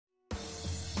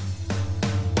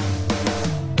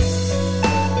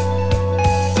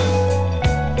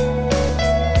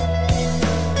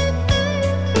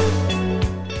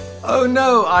Oh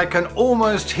no, I can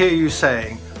almost hear you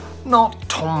saying, not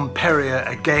Tom Peryer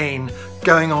again,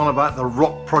 going on about the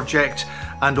Rock Project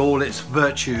and all its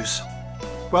virtues.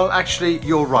 Well, actually,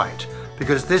 you're right,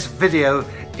 because this video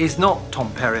is not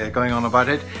Tom Peryer going on about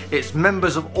it. It's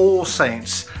members of All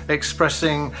Saints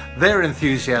expressing their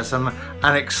enthusiasm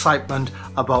and excitement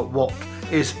about what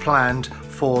is planned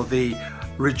for the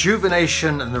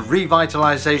rejuvenation and the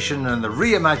revitalization and the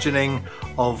reimagining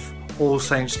of All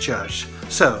Saints Church.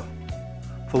 So,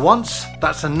 for once,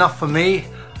 that's enough for me,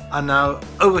 and now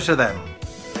over to them.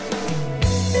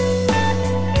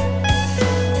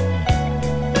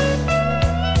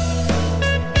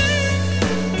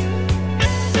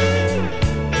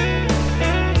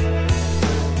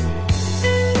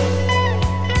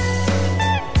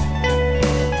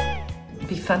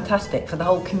 Fantastic for the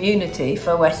whole community,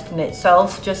 for Weston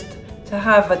itself, just to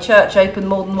have a church open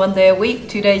more than 1 day a week,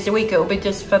 2 days a week. It will be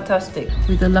just fantastic.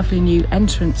 With the lovely new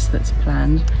entrance that's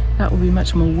planned, that will be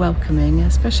much more welcoming,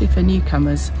 especially for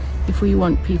newcomers. If we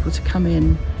want people to come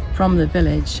in from the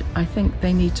village, I think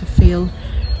they need to feel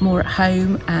more at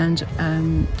home and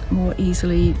more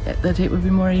easily, that it would be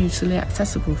more easily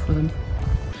accessible for them.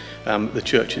 The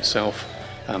church itself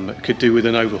could do with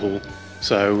an overhaul.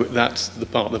 So that's the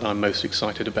part that I'm most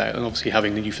excited about, and obviously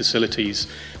having the new facilities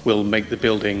will make the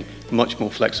building much more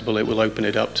flexible. It will open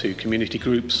it up to community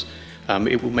groups.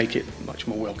 It will make it much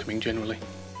more welcoming generally.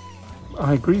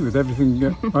 I agree with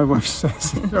everything my wife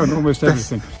says, on almost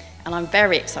everything. And I'm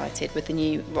very excited with the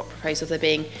new Rock proposal, there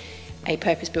being a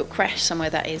purpose-built creche, somewhere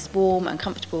that is warm and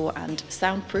comfortable and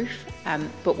soundproof,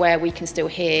 but where we can still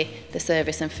hear the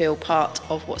service and feel part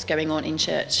of what's going on in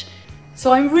church.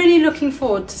 So I'm really looking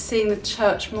forward to seeing the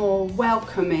church more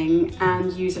welcoming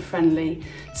and user-friendly.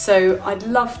 So I'd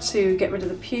love to get rid of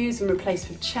the pews and replace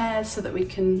with chairs so that we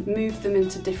can move them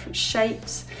into different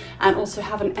shapes, and also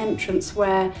have an entrance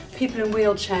where people in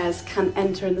wheelchairs can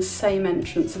enter in the same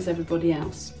entrance as everybody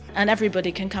else. And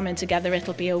everybody can come in together.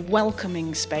 It'll be a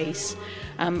welcoming space,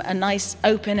 a nice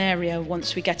open area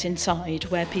once we get inside,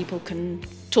 where people can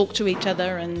talk to each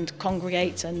other and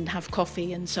congregate and have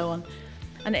coffee and so on.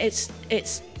 And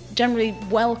it's generally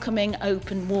welcoming,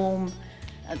 open, warm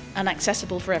and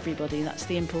accessible for everybody. That's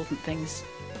the important things.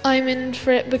 I'm in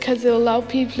for it because it'll allow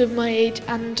people of my age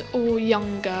and or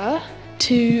younger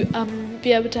to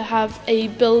be able to have a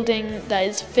building that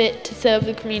is fit to serve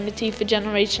the community for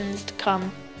generations to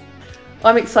come.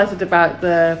 I'm excited about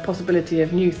the possibility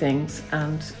of new things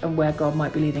and where God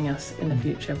might be leading us in the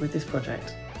future with this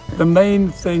project. The main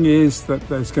thing is that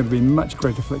there's going to be much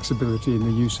greater flexibility in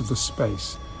the use of the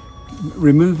space.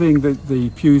 Removing the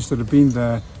pews that have been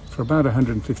there for about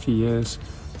 150 years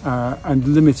and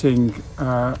limiting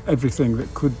everything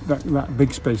that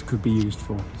big space could be used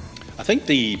for. I think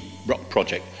the Rock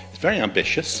project is very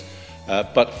ambitious,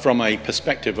 but from a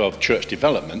perspective of church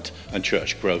development and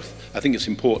church growth, I think it's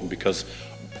important, because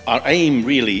our aim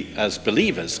really as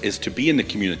believers is to be in the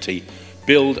community,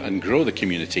 build and grow the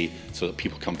community so that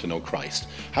people come to know Christ.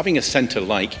 Having a centre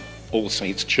like All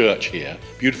Saints Church here,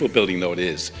 beautiful building though it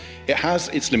is, it has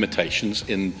its limitations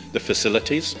in the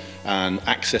facilities and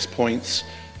access points,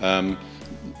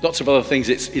 lots of other things.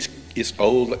 It's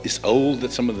old,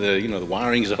 that some of the, the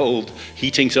wiring's old,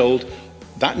 heating's old.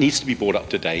 That needs to be brought up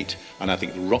to date, and I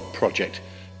think the Rock project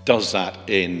does that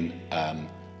in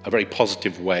a very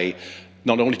positive way,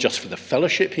 not only just for the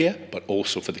fellowship here, but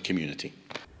also for the community.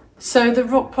 So the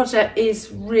Rock project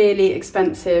is really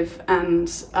expensive, and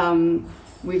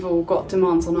we've all got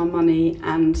demands on our money,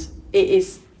 and it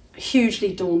is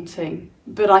hugely daunting.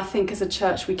 But I think as a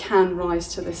church we can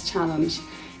rise to this challenge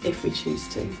if we choose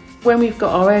to. When we've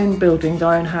got our own buildings,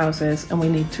 our own houses, and we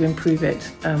need to improve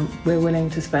it, we're willing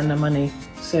to spend the money.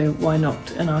 So why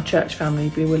not, in our church family,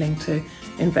 be willing to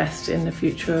invest in the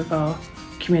future of our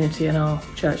community and our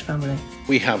church family?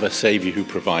 We have a Saviour who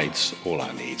provides all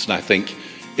our needs, and I think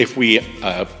if we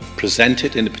present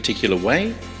it in a particular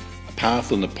way, a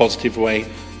powerful and a positive way,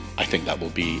 I think that will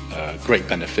be a great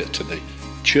benefit to the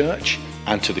church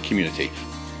and to the community.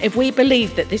 If we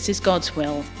believe that this is God's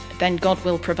will, then God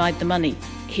will provide the money.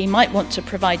 He might want to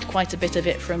provide quite a bit of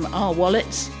it from our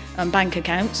wallets and bank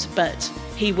accounts, but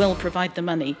He will provide the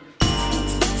money.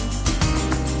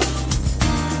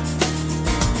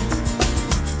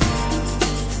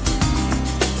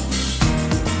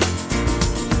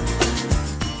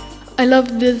 I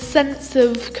love the sense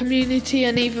of community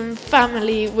and even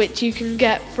family which you can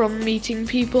get from meeting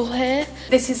people here.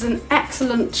 This is an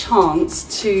excellent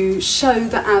chance to show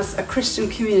that as a Christian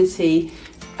community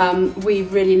we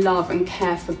really love and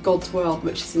care for God's world,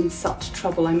 which is in such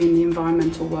trouble, I mean the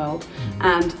environmental world.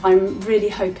 And I'm really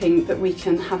hoping that we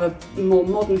can have a more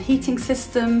modern heating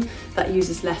system that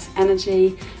uses less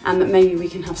energy, and that maybe we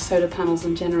can have solar panels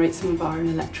and generate some of our own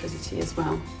electricity as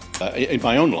well. In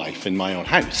my own life, in my own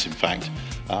house, in fact,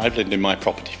 I've lived in my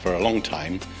property for a long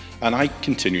time, and I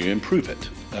continue to improve it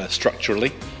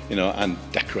structurally, and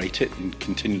decorate it and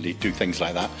continually do things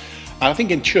like that. And I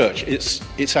think in church,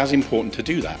 it's as important to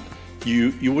do that.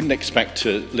 You wouldn't expect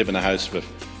to live in a house for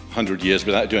 100 years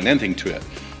without doing anything to it.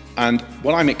 And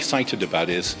what I'm excited about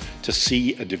is to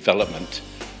see a development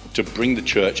to bring the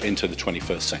church into the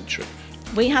 21st century.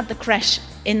 We had the creche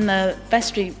in the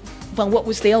vestry, well, what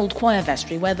was the old choir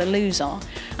vestry, where the loos are.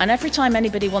 And every time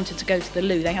anybody wanted to go to the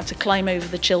loo, they had to climb over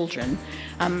the children,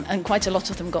 and quite a lot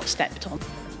of them got stepped on.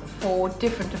 For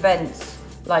different events,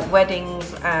 like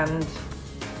weddings and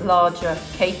larger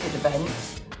catered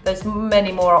events, there's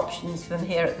many more options than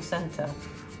here at the centre.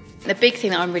 The big thing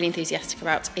that I'm really enthusiastic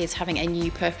about is having a new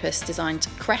purpose-designed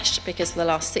creche, because for the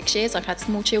last 6 years I've had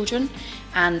small children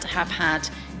and have had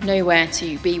nowhere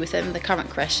to be with them. The current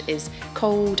creche is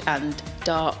cold and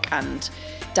dark and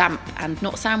damp and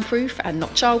not soundproof and not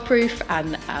childproof,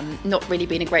 and not really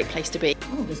been a great place to be.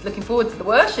 I'm just looking forward to the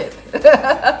worship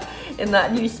in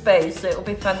that new space. It'll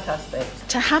be fantastic.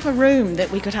 To have a room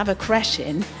that we could have a creche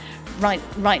in,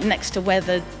 right next to where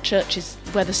the church is,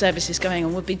 where the service is going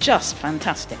on, would be just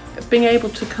fantastic. Being able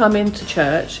to come into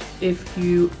church if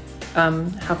you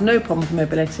have no problem with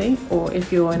mobility, or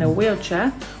if you're in a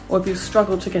wheelchair, or if you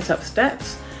struggle to get up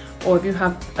steps, or if you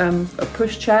have a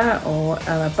pushchair or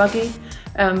a buggy,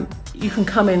 you can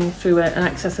come in through an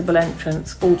accessible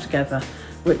entrance altogether,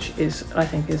 which is, I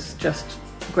think, is just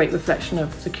a great reflection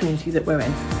of the community that we're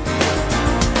in.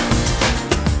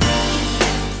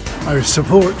 I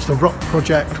support the Rock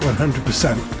Project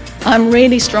 100%. I'm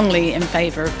really strongly in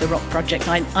favour of the Rock Project.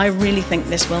 I really think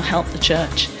this will help the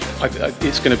church.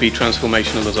 It's going to be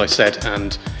transformational, as I said,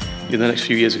 and the next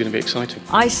few years are going to be exciting.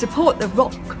 I support the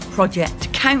Rock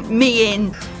Project. Count me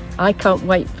in. I can't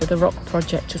wait for the Rock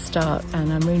Project to start,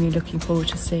 and I'm really looking forward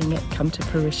to seeing it come to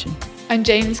fruition. And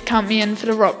James, count me in for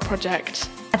the Rock Project.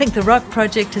 I think the Rock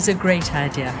Project is a great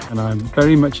idea. And I'm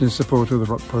very much in support of the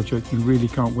Rock Project and really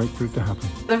can't wait for it to happen.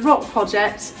 The Rock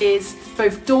Project is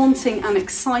both daunting and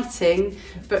exciting,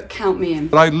 but count me in.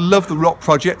 I love the Rock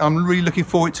Project. I'm really looking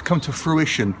forward to come to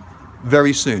fruition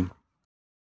very soon.